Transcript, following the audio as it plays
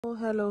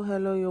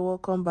Hello, you're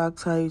welcome back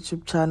to our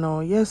YouTube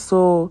channel. Yes,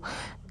 so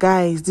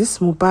guys, this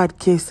Mohbad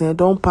case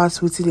don't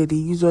pass with it. They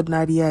use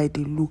ordinary eye,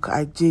 they look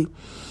at J.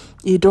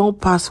 It don't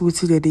pass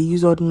with it. They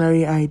use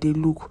ordinary eye, they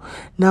look.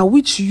 Now,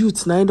 which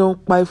youth now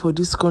don't buy for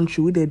this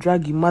country with the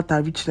drag him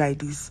matter rich like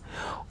this?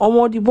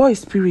 The boy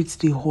spirits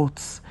they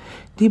hot.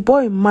 The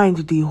boy mind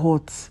they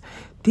hot.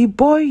 The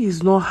boy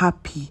is not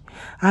happy,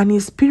 and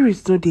his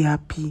spirits not they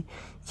happy.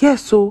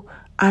 Yes, so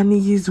and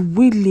he is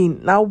willing.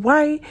 Now,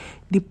 why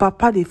the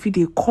papa they feel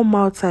they come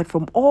outside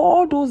from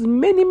all those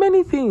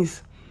many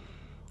things,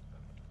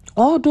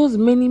 all those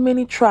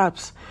many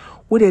traps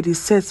where they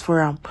set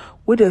for him,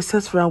 where they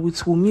set for him with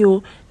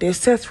Wumi, they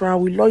set for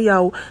him with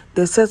lawyer,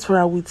 they set for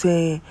him with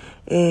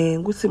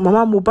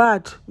Mama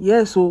Mohbad.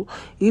 Yes, so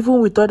even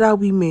with other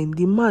women,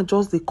 the man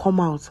just they come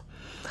out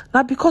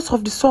now because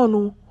of the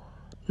son.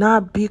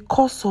 Now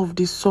because of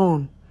the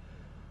son.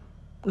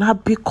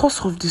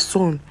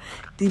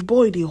 The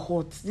boy they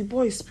hot. The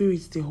boy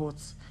spirit they hot.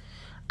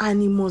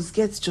 And he must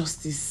get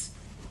justice.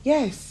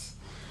 Yes.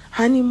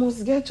 And he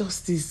must get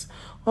justice.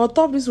 On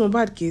top this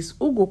Mohbad case,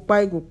 who go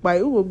pie,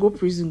 who will go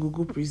prison,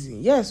 go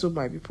prison. Yes, so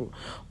my people.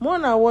 More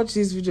now watch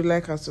this video,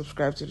 like and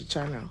subscribe to the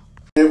channel.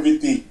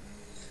 Everything.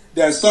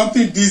 There's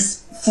something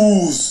these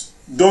fools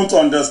don't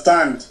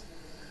understand.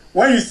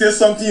 When you say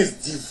something is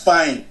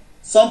divine,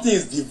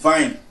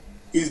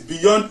 it's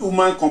beyond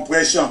human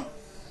comprehension.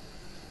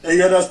 And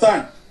you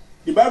understand?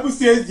 The Bible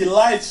says the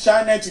light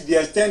shined to the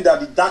extent that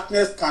the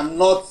darkness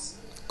cannot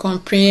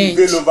comprehend.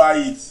 Prevail over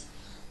it.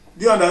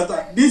 Do you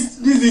understand?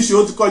 This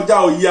issue to call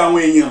down.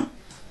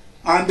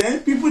 And then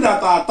people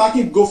that are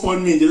attacking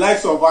GoFundMe, the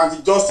likes of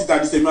anti-justice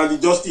and the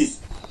semi-anti-justice,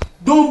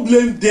 don't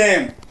blame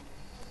them.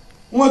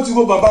 Want to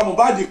go Baba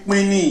Mohbad the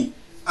Queenie?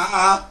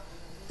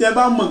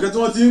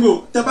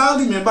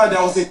 Remember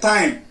there was a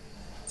time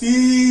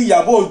tí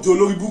Ìyábọ̀ Òjó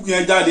lórí book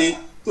yẹn jáde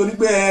tó ní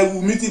pé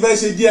Wumi ti fẹ́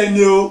ṣe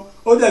DNA o.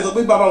 Ó dẹ̀ sọ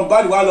pé Baba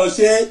Mohbad wá lọ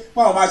ṣe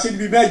àwọn máa ṣe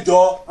níbi 8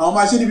 àwọn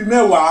máa ṣe níbi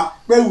 10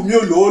 pé Wumi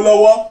ò lówó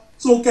lọ́wọ́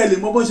so kẹ́lẹ̀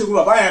mọ́ bọ́n ṣe kó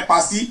bàbá yẹn pa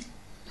sí.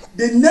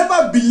 They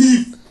never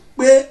believe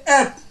pé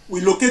help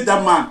will locate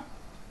that man.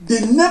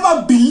 They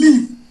never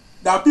believe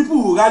that people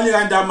will rally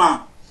around that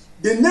man.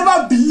 They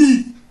never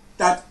believe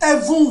that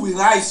heaven will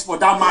rise for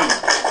that man.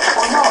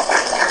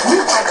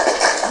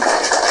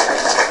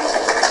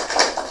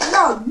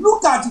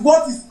 Look at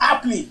what is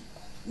happening.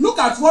 Look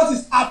at what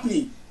is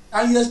happening.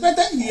 And you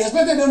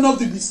expected them not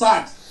to be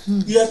sad.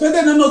 You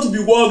expected them not to be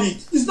worried.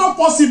 It's not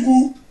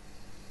possible.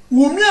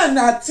 Wumi and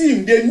her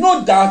team, they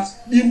know that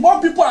the more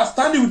people are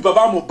standing with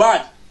Baba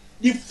Mohbad,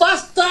 the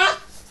faster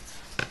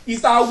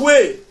is our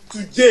way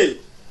to jail.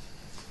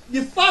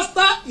 The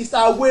faster is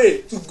our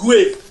way to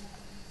grave.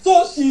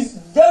 So she's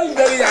very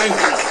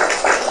angry.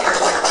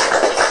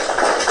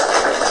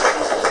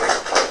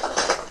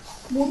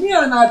 Wumi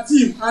and her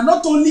team are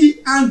not only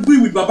angry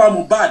with Baba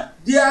Mohbad,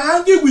 they are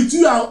angry with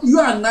you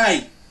and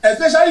I.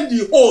 Especially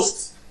the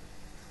host.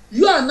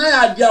 You and I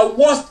are their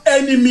worst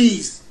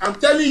enemies. I'm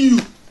telling you.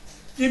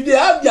 If they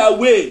have their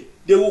way,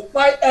 they will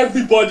fight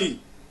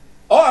everybody.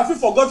 Or have you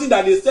forgotten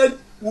that they said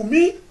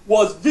Wumi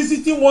was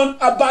visiting one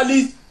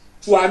herbalist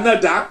to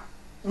another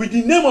with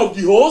the name of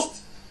the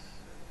host?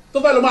 So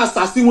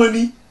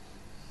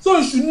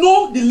you should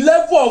know the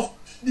level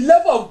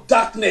of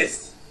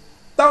darkness.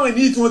 You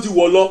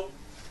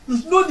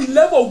should know the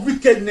level of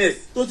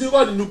wickedness. You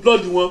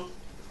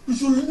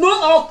should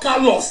know how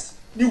callous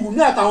ni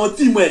Wumi àtàwọn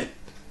team ẹ̀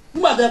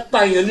nígbà tẹ́ pa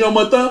èèyàn ní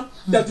ọmọ tán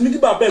tẹ́ tún ní kí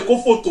bàbá ẹ̀ kó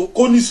fòtò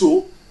kó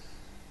níṣó.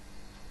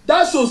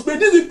 That shows pé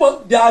these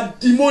people they are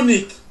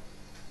demonic.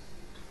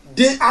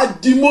 They are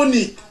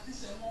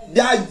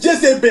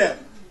Jezebel.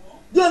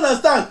 Do you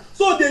understand?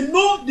 So they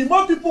know the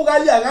more people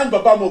rally around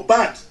Baba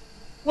Mohbad,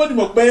 wọ́n ti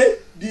mọ̀ pé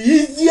the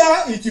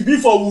easier it will be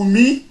for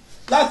Wumi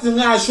láti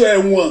rán aṣọ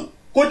ẹ̀wọ̀n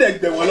kó dẹ̀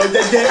gbẹ̀wọ̀n lọ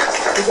jẹ́jẹ́.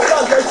 Because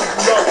that's where she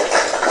belongs.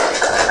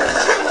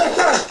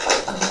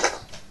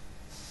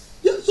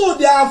 So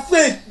they are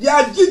afraid, they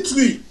are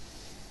jittery.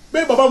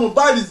 Maybe Baba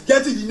Mohbad is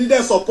getting the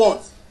needed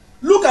support.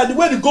 Look at the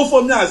way the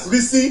GoFundMe has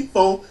risen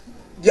from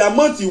the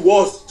amount he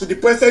was to the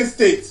present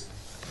state.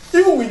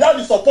 Even without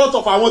the support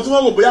of àwọn tí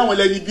wọ́n rò bóyá àwọn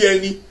lẹ́ni bí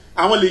ẹni,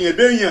 àwọn lèyàn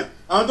béèyàn,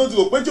 àwọn tó ti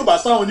rò pé tí ò bá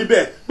sáwọn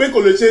níbẹ̀ pé kò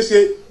lè ṣeé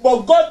ṣe.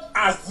 But God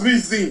has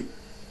risen.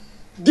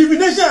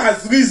 Divination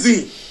has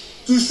risen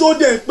to show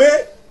them pé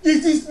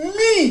it is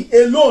me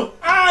alone,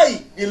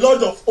 I, the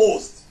Lord of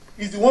hosts,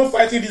 is the one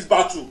fighting this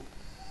battle.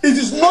 It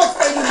is not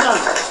any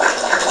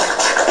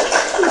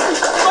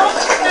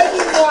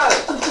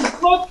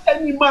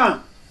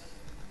man.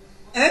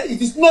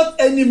 It is not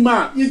any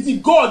man. It's the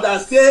God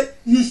that said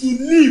you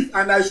should live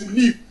and I should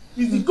live.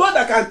 It's the God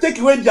that can take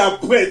away their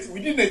breath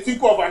within a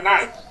twinkle of an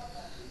eye.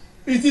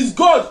 It is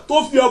God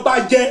tó fi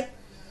ọba jẹ,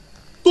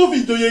 tó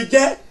fi ìjòyè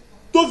jẹ,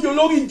 tó fi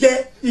olórí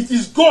jẹ. It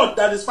is God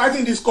that is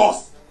fighting this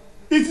cause.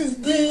 It is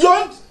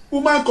beyond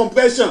human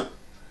comprehension.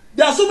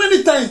 There are so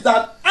many times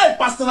that I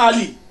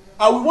personally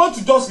will want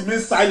to just remain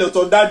silent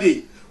on that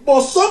day.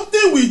 But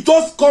something will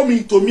just come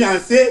into me and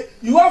say,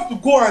 you have to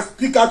go and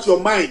speak out your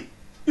mind.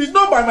 It's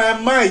not by my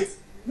might,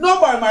 not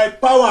by my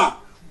power,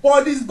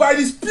 but it's by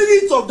the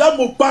spirit of that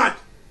Mohbad,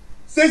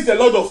 says the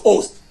Lord of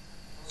hosts.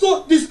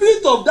 So the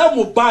spirit of that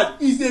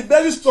Mohbad is a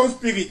very strong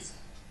spirit.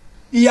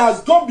 He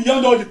has gone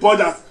beyond all the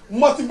borders,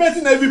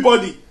 motivating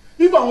everybody.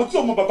 If I want to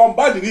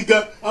Mohbad,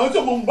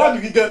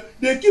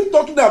 they keep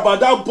talking about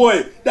that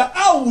boy, that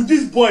how would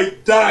this boy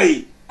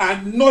die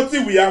and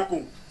nothing will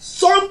happen.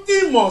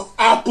 Something must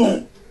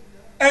happen.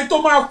 And to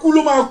máa kú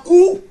ló máa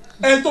kú,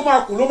 and to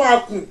máa kú ló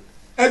máa kú,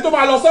 and to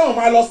máa lọ sẹ́wọ̀n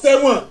máa lọ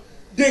sẹ́wọ̀n.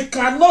 They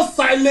cannot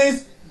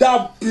silence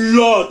that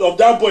blood of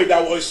that boy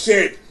that was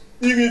shed.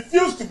 He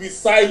refused to be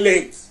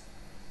silent.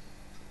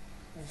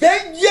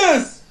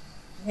 Vengeance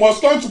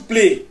must come to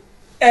play.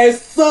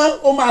 Ẹ̀san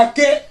ó máa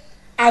ké,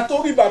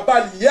 àtòrí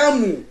bàbá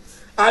Liam,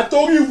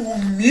 àtòrí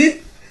Wumi,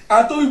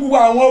 àtòrí gbogbo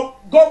àwọn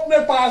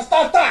government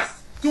parastatals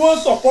tí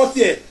wọ́n support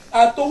ẹ̀,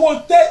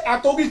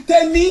 àtòrí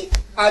Tẹ́mi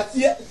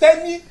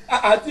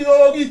àti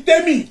orí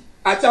Tẹ́mi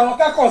àti àwọn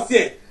kákọ̀ọ́sì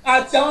ẹ̀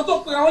àti àwọn tó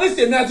pe àwọn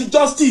oníṣègùn àti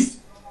justice.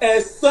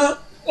 Ẹ̀san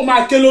ó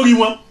máa ké lórí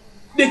wọn.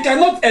 They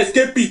cannot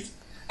escape it,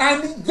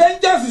 and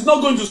vengeance is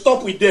not going to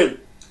stop with them.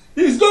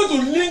 It is going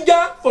to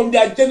linger from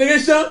their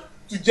generation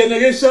to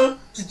generation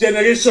to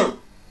generation,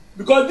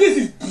 because this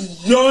is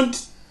beyond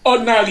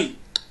ordinary.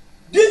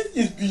 This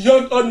is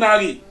beyond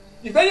ordinary.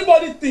 If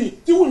anybody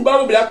think tí wùn bá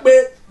wọ̀ bẹ̀rẹ̀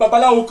pé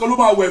babaláwo kan ló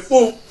máa wẹ̀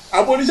fóun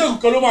àbò oníṣègùn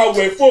kan ló máa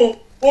wẹ̀ fóun,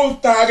 ó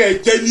ń tan ara ẹ̀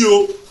jẹ ni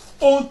o,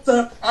 ó ń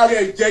tan ara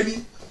ẹ̀ jẹ ni.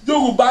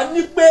 Yorùbá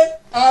ní pé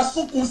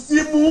asúnkun sí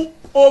imú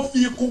ó fi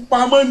ikùn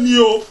pamọ́ ni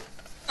o,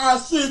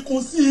 asún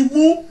ikùn sí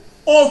imú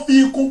ó fi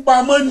ikùn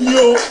pamọ́ ni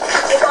o. Ó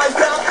bá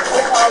yá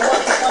ó máa wá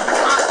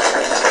tipátipá.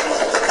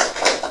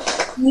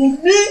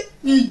 Wumi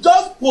is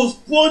just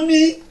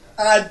postponing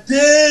her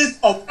days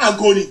of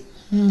agony.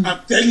 I'm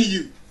telling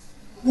you.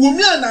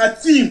 Wumi and her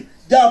team,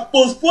 they are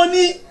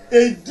postponing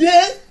the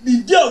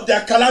day of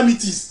their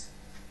calamities.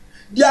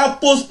 They are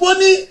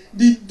postponing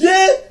the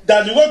day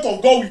that the wrath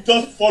of God will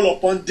just fall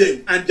upon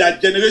them and their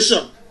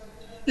generation.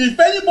 If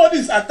anybody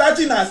is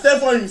attaching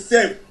herself or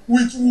himself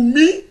with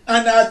Wumi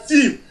and her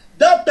team,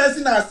 that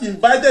person has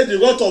invited the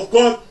wrath of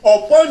God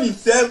upon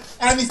himself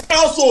and his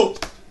household.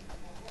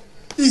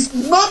 It's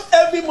not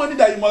every money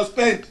that you must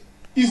spend.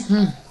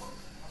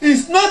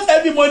 It's not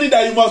every money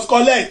that you must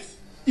collect.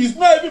 It's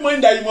not every money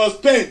that you must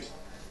spend.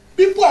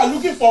 People are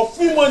looking for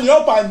free money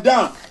up and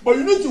down, but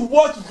you need to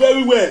watch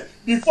very well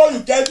before you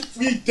get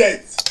free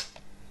debt.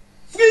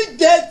 Free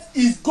debt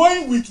is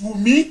going with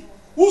Wumi.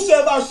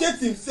 Whosoever shakes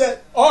himself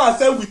or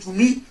herself with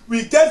Wumi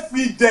will get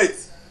free debt.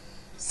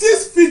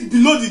 6 feet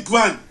below the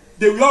ground,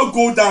 they will all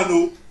go down.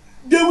 Oh,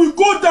 they will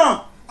go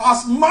down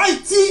as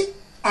mighty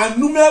and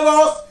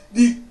numerous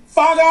the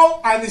Pharaoh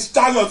and his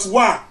chariots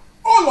were.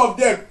 All of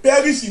them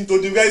perish into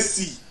the Red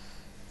Sea.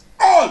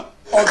 All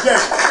of them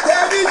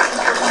perish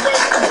into the Red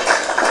Sea.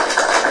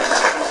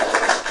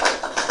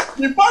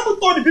 The Bible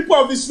told the people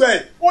of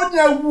Israel, ó ní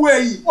ẹwu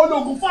ẹ̀yìn, ó ní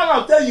ogun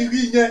Pharaoh tẹ́yìn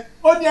rí yẹn,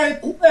 ó ní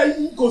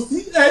ẹ̀yìn kò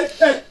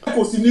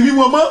sí ní rí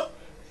wọn mọ́.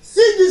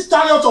 See this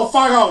chariot of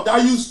Pharaoh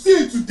that you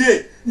see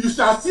today, you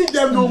shall see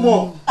them no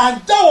more.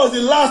 And that was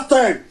the last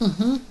time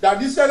that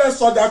the Israelites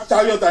saw that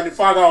chariot and the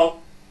Pharaoh.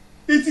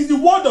 It is the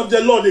word of the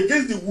Lord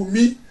against the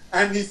Wumi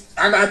and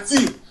her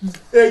team,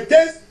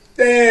 against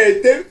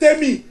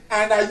Temi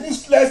and her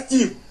useless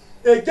team,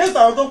 against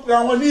our don't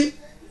ní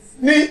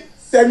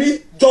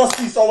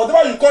semi-justice or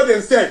whatever you call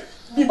themselves.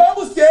 The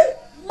Bible says,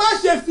 má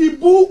ṣe fi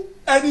bú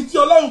ẹni tí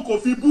Ọlọ́run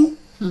kò fi bú.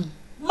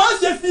 Má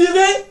ṣe fi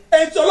ré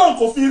ẹni tí Ọlọ́run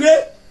kò fi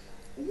ré.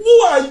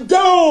 Who are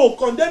thou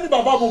condemning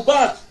Baba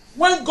Mohbad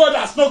when God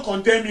has not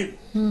condemned him?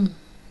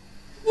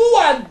 Who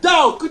are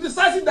thou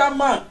criticizing that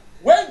man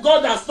when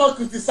God has not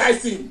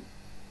criticized him?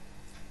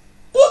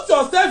 Put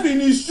yourself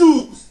in his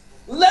shoes.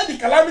 Let the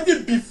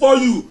calamity before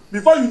you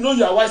know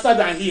you are wiser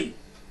than him.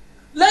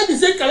 Let the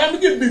same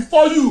calamity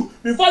before you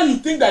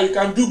think that you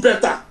can do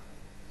better.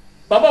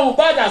 Baba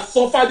Mohbad has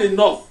suffered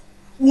enough.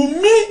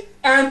 Wumi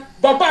and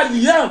Baba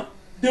Liam,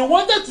 they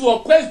wanted to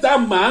oppress that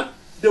man.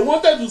 They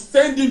wanted to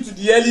send him to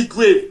the early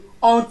grave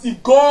until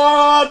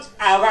God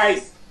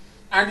arise.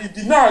 And he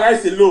did not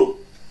arise alone.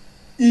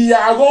 He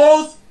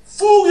arose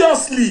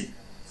furiously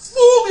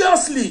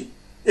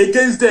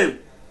against them.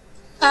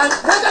 And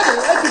whether they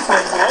like it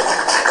or not,